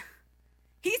heaven.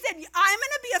 He said, I'm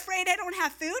going to be afraid I don't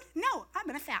have food? No, I'm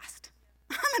going to fast.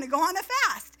 I'm going to go on a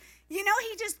fast. He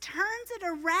just turns it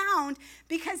around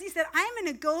because he said, I'm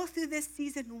going to go through this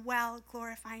season well,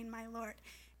 glorifying my Lord.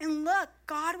 And look,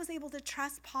 God was able to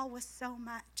trust Paul with so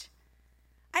much.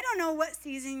 I don't know what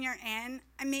season you're in.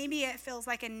 Maybe it feels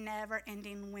like a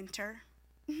never-ending winter.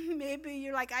 Maybe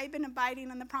you're like, I've been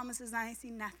abiding on the promises and I see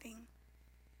nothing.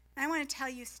 And I want to tell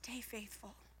you, stay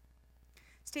faithful.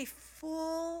 Stay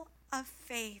full of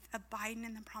faith, abiding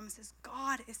in the promises.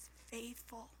 God is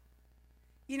faithful.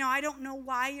 I don't know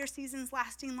why your season's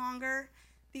lasting longer.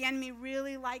 The enemy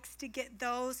really likes to get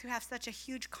those who have such a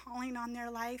huge calling on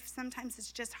their life. Sometimes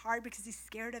it's just hard because he's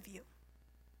scared of you.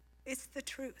 It's the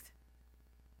truth.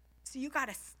 So you got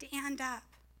to stand up.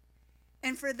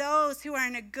 And for those who are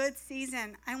in a good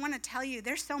season, I want to tell you,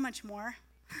 there's so much more.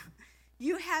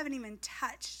 You haven't even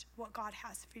touched what God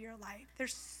has for your life.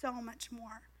 There's so much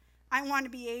more. I want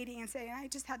to be 80 and say, I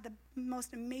just had the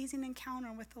most amazing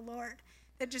encounter with the Lord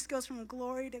that just goes from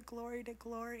glory to glory to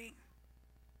glory.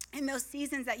 In those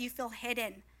seasons that you feel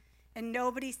hidden and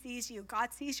nobody sees you,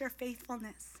 God sees your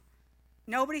faithfulness.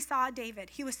 Nobody saw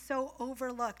David. He was so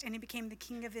overlooked and he became the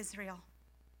king of Israel.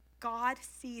 God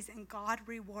sees and God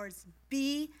rewards.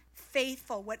 Be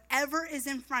faithful, whatever is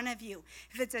in front of you.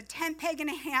 If it's a tent peg and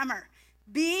a hammer,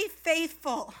 be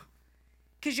faithful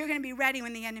because you're going to be ready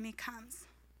when the enemy comes.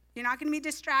 You're not going to be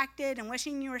distracted and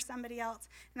wishing you were somebody else.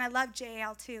 And I love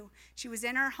JL too. She was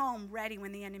in her home ready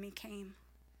when the enemy came.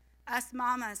 Us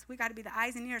mamas, we got to be the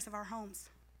eyes and ears of our homes.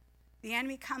 The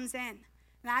enemy comes in.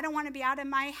 And I don't want to be out of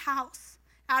my house,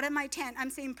 out of my tent. I'm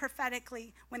saying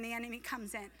prophetically when the enemy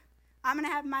comes in. I'm going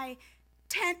to have my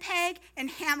tent peg and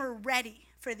hammer ready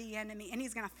for the enemy, and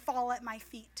he's going to fall at my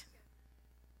feet.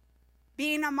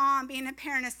 Being a mom, being a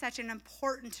parent is such an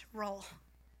important role.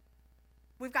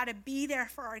 We've got to be there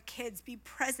for our kids, be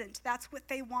present. That's what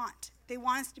they want. They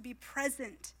want us to be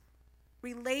present,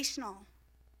 relational.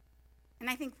 And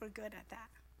I think we're good at that.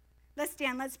 Let's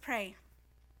stand, let's pray.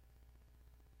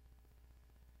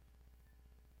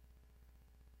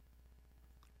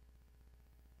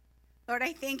 Lord,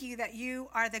 I thank you that you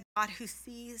are the God who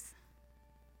sees.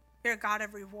 You're a God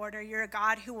of rewarder. You're a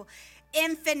God who will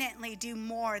infinitely do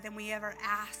more than we ever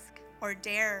ask or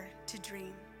dare to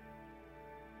dream.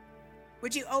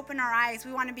 Would you open our eyes?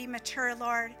 We want to be mature,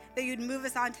 Lord, that you'd move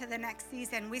us on to the next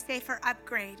season. We say for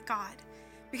upgrade, God,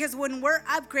 because when we're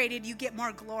upgraded, you get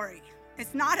more glory.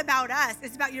 It's not about us.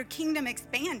 It's about your kingdom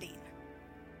expanding.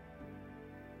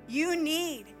 You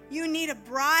need You need a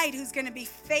bride who's going to be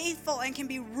faithful and can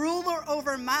be ruler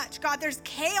over much. God, there's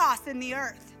chaos in the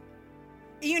earth.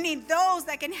 You need those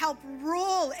that can help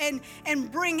rule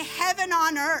and bring heaven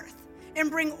on earth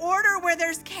and bring order where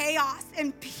there's chaos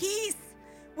and peace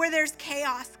where there's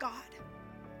chaos, God.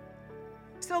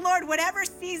 So, Lord, whatever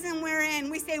season we're in,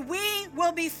 we say we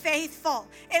will be faithful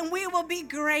and we will be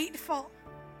grateful.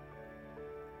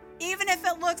 Even if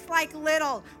it looks like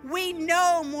little, we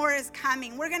know more is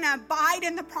coming. We're going to abide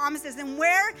in the promises. And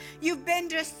where you've been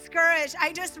discouraged,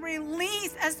 I just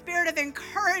release a spirit of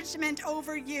encouragement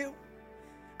over you.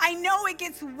 I know it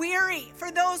gets weary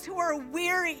for those who are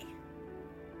weary,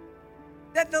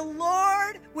 that the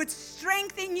Lord would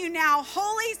strengthen you now.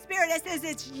 Holy Spirit, it says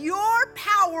it's your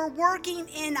power working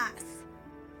in us.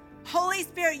 Holy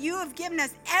Spirit, you have given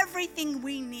us everything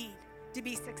we need to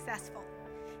be successful.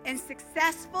 And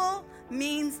successful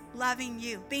means loving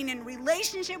you. Being in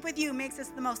relationship with you makes us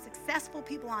the most successful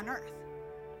people on earth.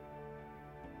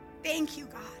 Thank you,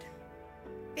 God.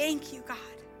 Thank you, God.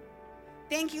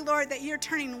 Thank you, Lord, that you're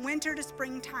turning winter to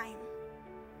springtime.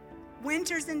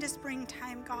 Winters into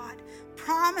springtime, God.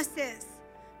 Promises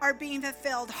are being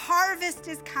fulfilled. Harvest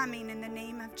is coming in the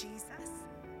name of Jesus.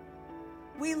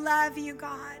 We love you,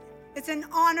 God. It's an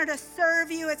honor to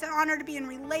serve you. It's an honor to be in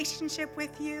relationship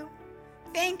with you.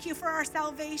 Thank you for our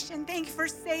salvation. Thank you for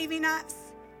saving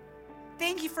us.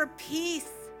 Thank you for peace,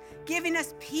 giving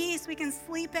us peace. We can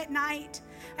sleep at night.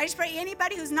 I just pray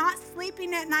anybody who's not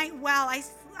sleeping at night well,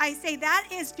 I say that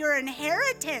is your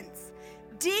inheritance.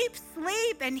 Deep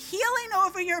sleep and healing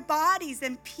over your bodies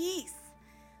and peace.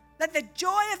 Let the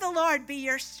joy of the Lord be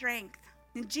your strength.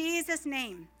 In Jesus'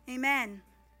 name, amen.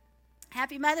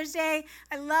 Happy Mother's Day.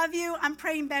 I love you. I'm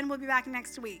praying Ben will be back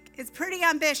next week. It's pretty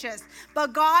ambitious,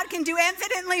 but God can do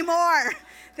infinitely more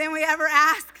than we ever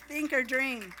ask, think, or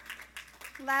dream.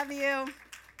 Love you.